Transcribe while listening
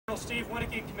Steve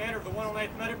Winnicky, commander of the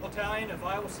 109th Medical Battalion of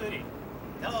Iowa City.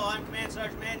 Hello, I'm Command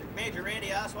Sergeant Major Randy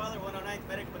Osweiler, 109th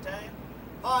Medical Battalion.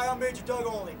 Hi, I'm Major Doug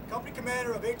Olney, company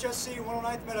commander of HSC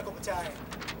 109th Medical Battalion.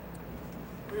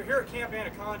 We are here at Camp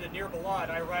Anaconda near Balad,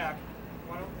 Iraq. I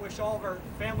want to wish all of our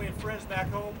family and friends back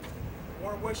home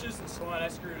warm wishes and slide. I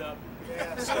screwed up.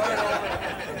 Yeah,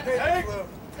 sorry.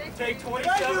 Take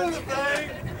 27.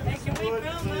 Hey, can we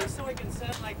film this so we can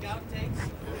send like outtakes?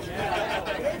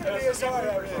 It's all right.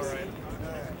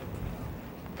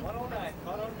 109.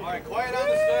 All right, quiet on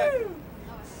the set.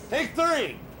 Take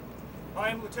 3. I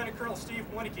am Lieutenant Colonel Steve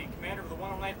Winnicky, commander of the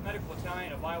 109th Medical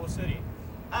Battalion of Iowa City.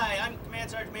 Hi, I'm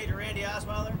Command Sergeant Major Randy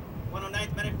Osweiler,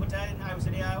 109th Medical Battalion, Iowa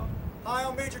City, Iowa. Hi,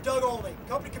 I'm Major Doug Olney,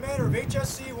 company commander of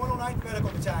HSC 109th Medical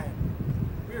Battalion.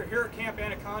 We are here at Camp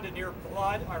Anaconda near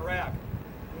Balad, Iraq.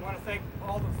 We want to thank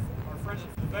all of our friends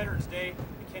for the Veterans Day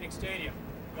at Kinnick Stadium.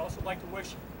 We'd also like to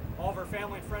wish all of our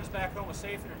family and friends back home a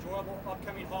safe and enjoyable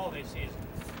upcoming holiday season.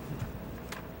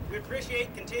 We appreciate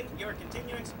your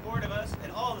continuing support of us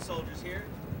and all the soldiers here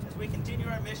as we continue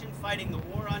our mission fighting the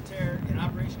war on terror in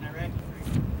Operation Iraqi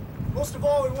Freedom. Most of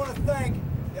all, we want to thank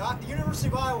the University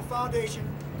of Iowa Foundation,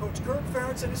 Coach Kirk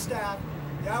Ferentz and his staff,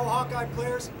 the Iowa Hawkeye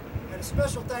players, and a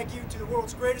special thank you to the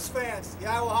world's greatest fans, the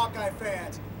Iowa Hawkeye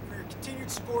fans, for your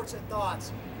continued supports and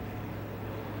thoughts.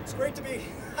 It's great to be,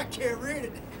 I can't read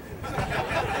it.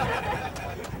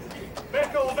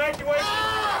 Medical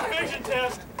evacuation vision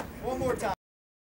test. One more time.